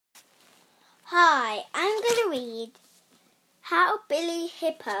Hi, I'm going to read How Billy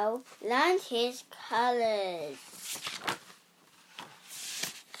Hippo Learned His Colours.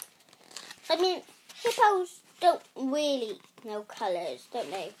 Hippos don't really know colours,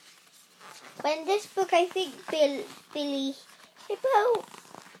 don't they? But in this book, I think Billy Hippo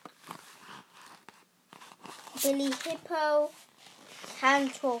can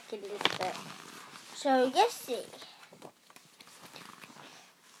talk in this book. So, let's see.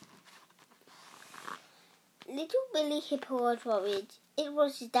 Little Billy Hippo was worried. It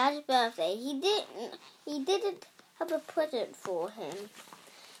was his dad's birthday. He didn't have a present for him.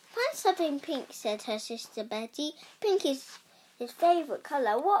 Find something pink, said her sister Betty. Pink is his favourite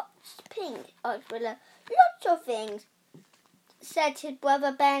colour. What's pink? asked Willow. Lots of things, said his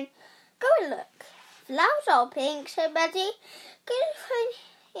brother Ben. Go and look. Flowers are pink, said Betty. Go find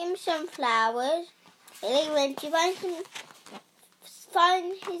him some flowers. Billy went to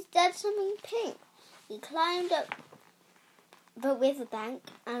find his dad something pink. He climbed up the riverbank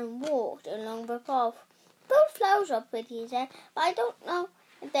and walked along the path. Those flowers are pretty, he said, but I don't know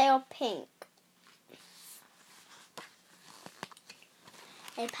if they are pink.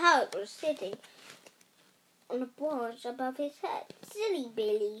 A parrot was sitting on a branch above his head. Silly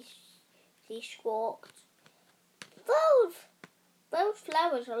Billy, he squawked. Those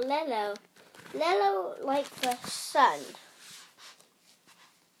flowers are yellow like the sun.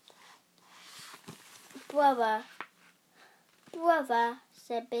 Brother,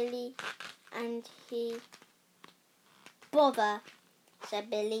 said Billy, and he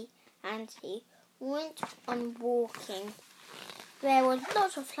went on walking. There was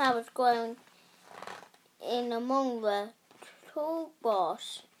lots of flowers growing in among the tall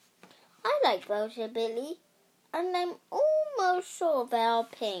grass. I like those, said Billy, and I'm almost sure they are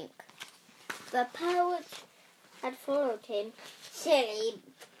pink. The parrot had followed him. Silly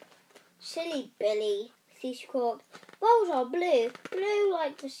Billy, he squawked. Those are blue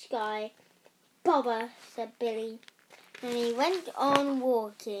like the sky. Bother, said Billy, and he went on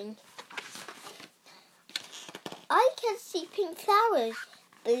walking. I can see pink flowers,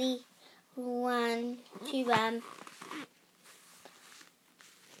 Billy ran to them.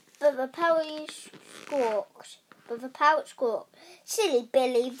 But the parrot squawked. Silly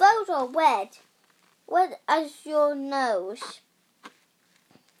Billy, those are red as your nose.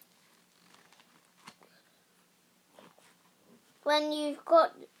 When you've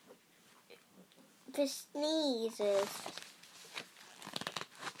got the sneezes.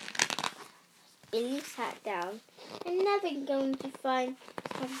 Billy sat down. I'm never going to find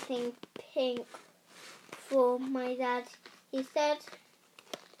something pink for my dad, he said,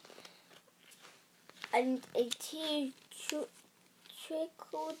 and a tear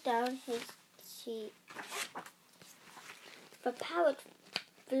trickled down his cheek. The parrot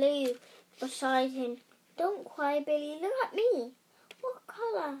flew beside him. Don't cry, Billy. Look at me. What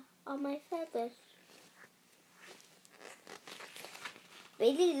colour are my feathers?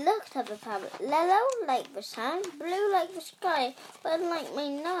 Billy looked at the parrot. Yellow like the sun, blue like the sky, red like my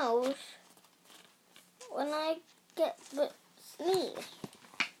nose when I get the sneeze.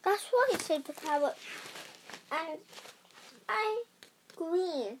 That's right, said the parrot. And I'm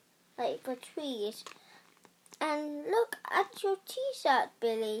green like the trees. And look at your t-shirt,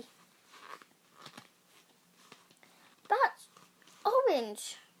 Billy. That's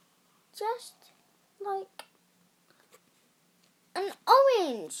orange, just like an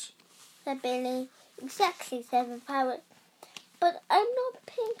orange, said Billy. Exactly, said the parrot, but I'm not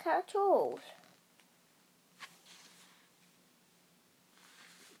pink at all.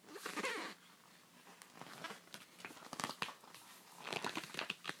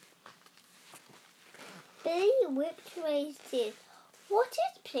 Billy whipped away his tears. What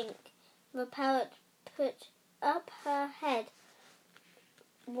is pink? The parrot put up her head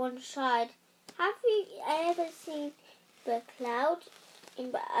one side. Have you ever seen the clouds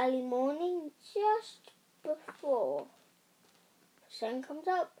in the early morning just before the sun comes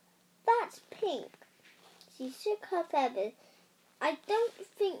up? That's pink. She shook her feathers. I don't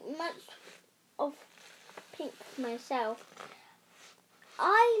think much of pink myself.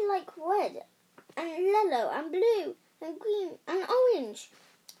 I like red and yellow and blue and green and orange.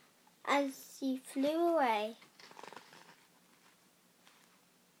 As she flew away.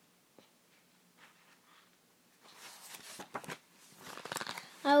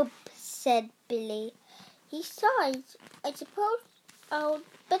 Oh, said Billy. He sighed. I suppose I'll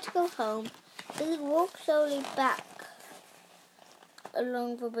better go home. Billy walked slowly back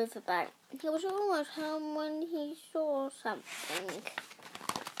along the riverbank. He was almost home when he saw something.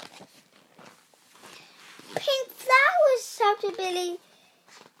 Pink flowers, shouted Billy.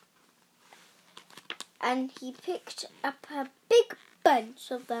 and he picked up a big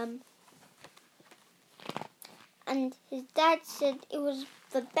bunch of them. And his dad said it was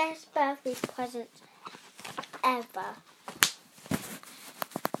the best birthday present ever.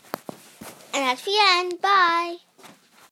 And that's the end. Bye.